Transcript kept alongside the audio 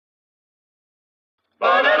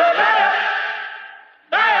Locked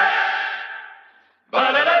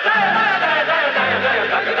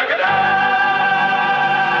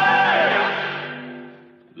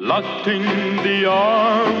in the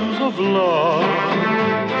arms of love,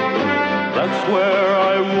 that's where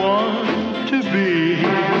I want to be.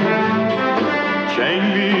 Chain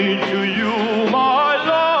me to you, my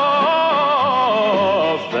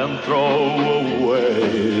love, then throw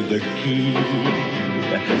away the key.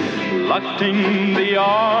 Locked in the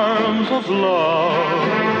arms of love,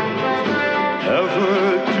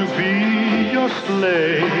 ever to be your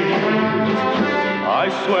slave. I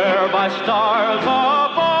swear by stars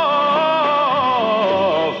above,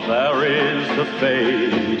 there is the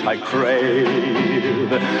fate I crave.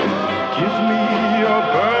 Give me your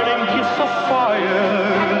burning kiss of fire.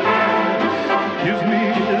 Give me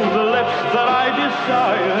the lips that I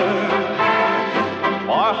desire.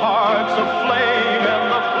 My heart's aflame and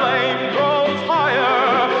the flame grows higher,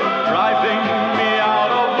 driving me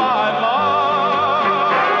out of my mind.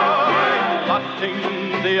 Locked in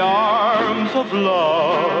the arms of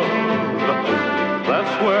love,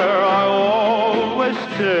 that's where I always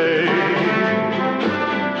stay.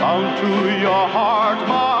 Bound to your heart,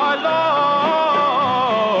 my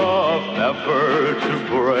love, never to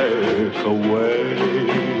break away.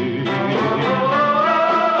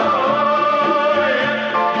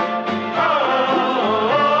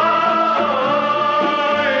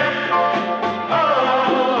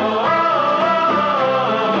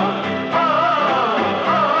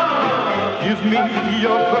 Give me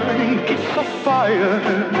your burning kiss of fire.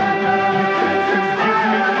 Give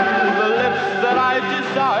me the lips that I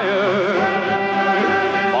desire.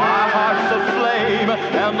 My heart's aflame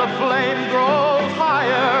and the flame grows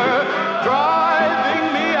higher, driving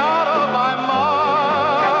me out of my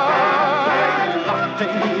mind. Locked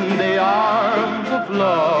in the arms of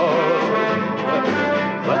love,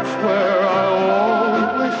 that's where I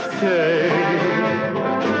always stay.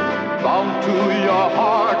 Bound to your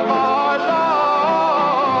heart, my love,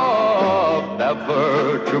 never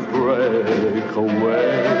to break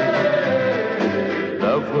away,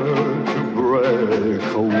 never to break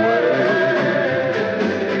away,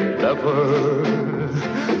 never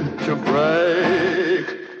to break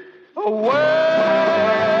away.